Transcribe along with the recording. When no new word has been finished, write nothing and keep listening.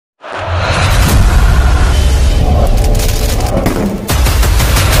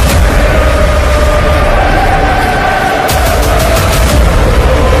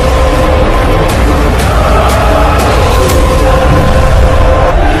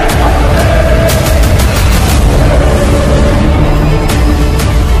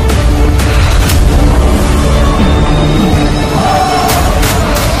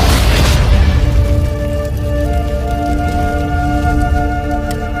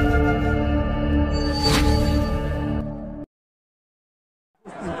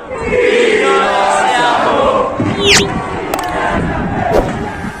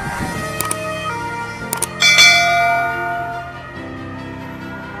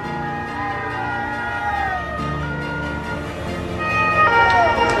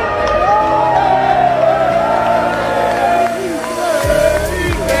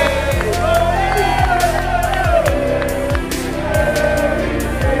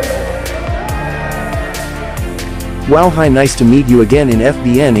Wow, hi, nice to meet you again in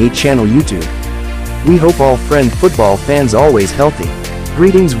FBN 8 channel YouTube. We hope all friend football fans always healthy.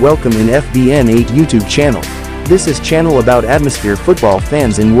 Greetings, welcome in FBN 8 YouTube channel. This is channel about atmosphere football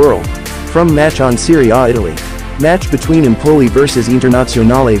fans in world. From match on Serie A Italy. Match between Empoli vs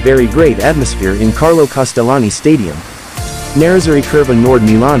Internazionale, very great atmosphere in Carlo Castellani Stadium. Nerazzurri Curva Nord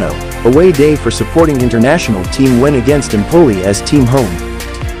Milano, away day for supporting international team win against Empoli as team home.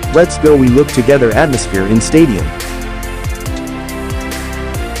 Let's go, we look together atmosphere in stadium.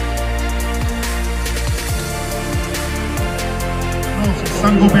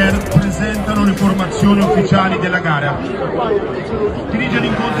 Saint-Gobain presentano le formazioni ufficiali della gara. Dirige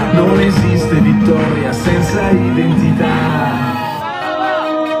l'incontro. Non esiste vittoria senza identità.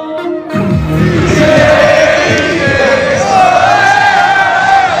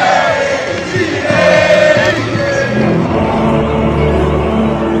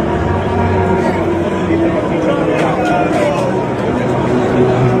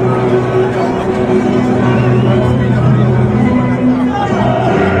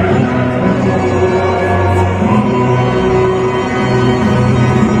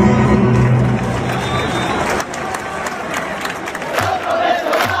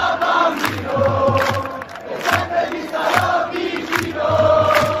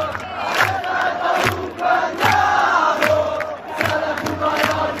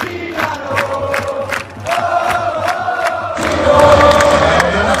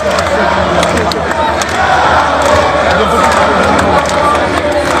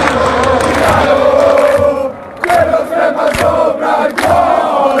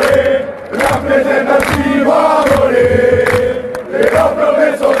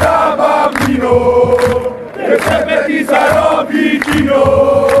 E sempre ti sarò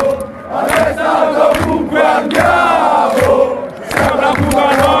vicino, adesso ovunque andiamo, siamo a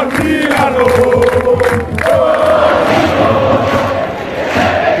Cuba Nord Milano.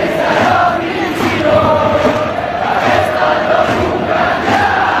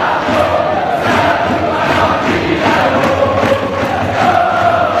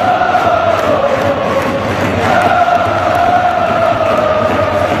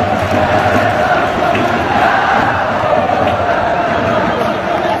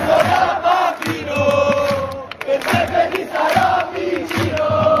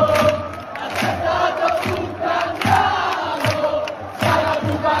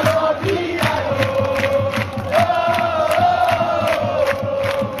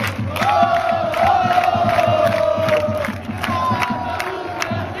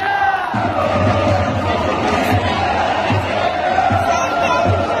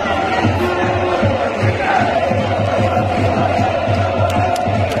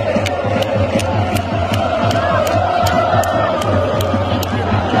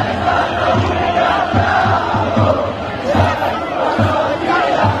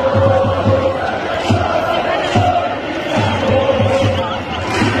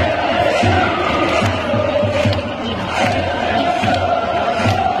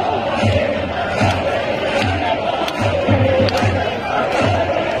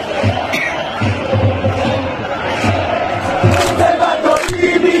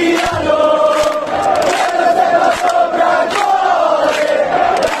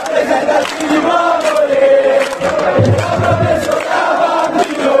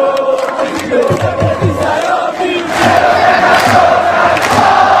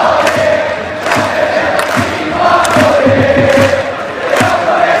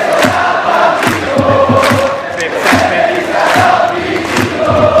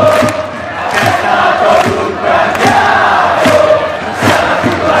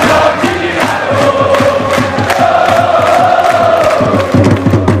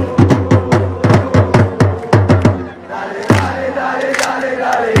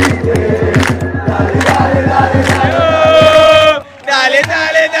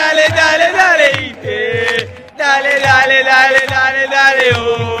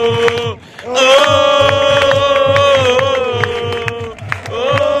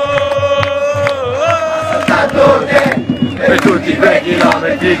 Per tutti quei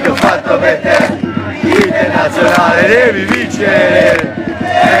chilometri che ho fatto per te, Internazionale devi vincere,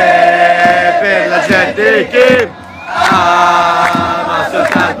 per la gente che ama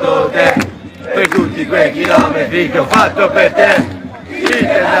soltanto te. Per tutti quei chilometri che ho fatto per te,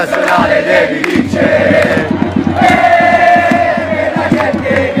 Internazionale devi vincere, per la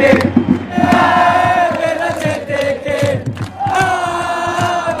gente che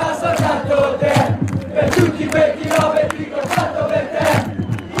ama soltanto te. Per tutti quei chilometri che ho fatto per te,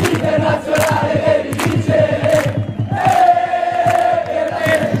 Internazionale devi vincere,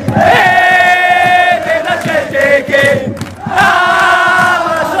 per la gente che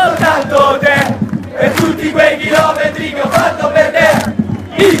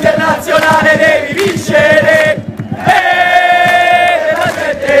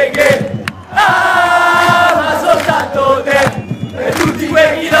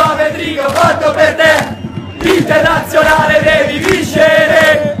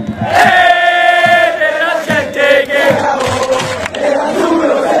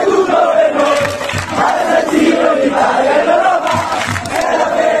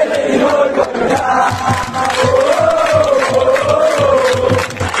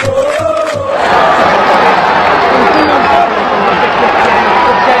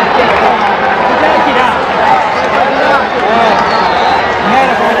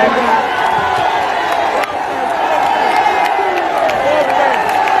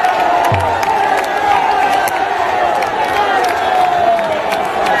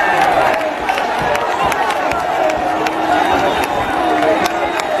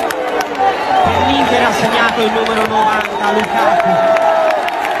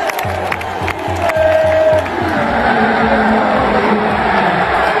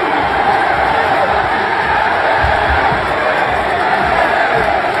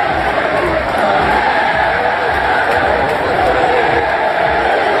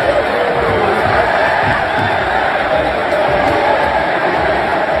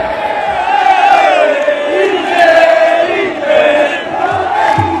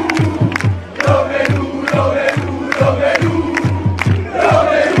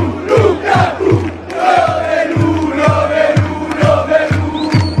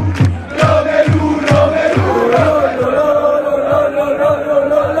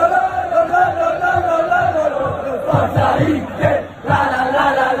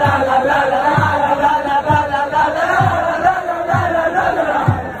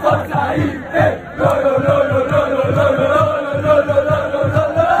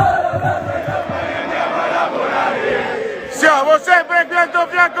Siamo sempre fianco a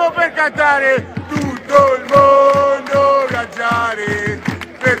fianco per cantare, tutto il mondo viaggiare,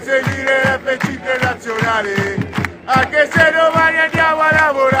 per seguire l'FC Internazionale, anche se domani andiamo a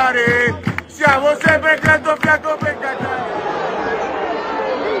lavorare, siamo sempre fianco a fianco per cantare.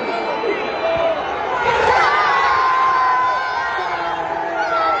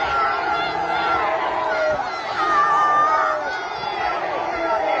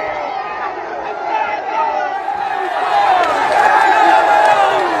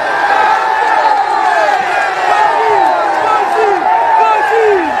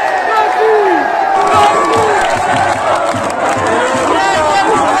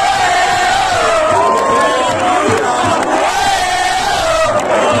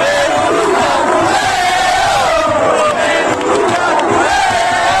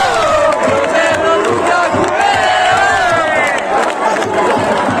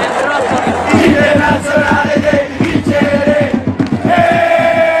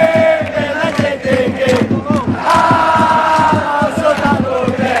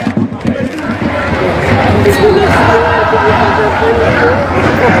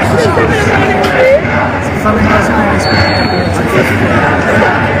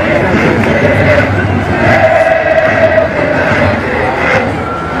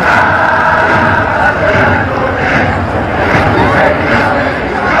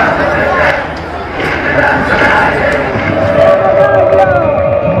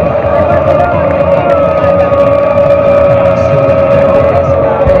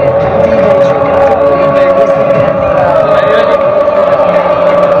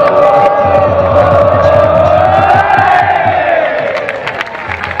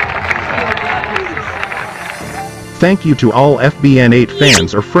 Thank you to all FBN8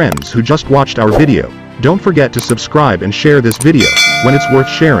 fans or friends who just watched our video. Don't forget to subscribe and share this video, when it's worth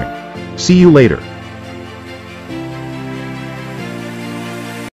sharing. See you later.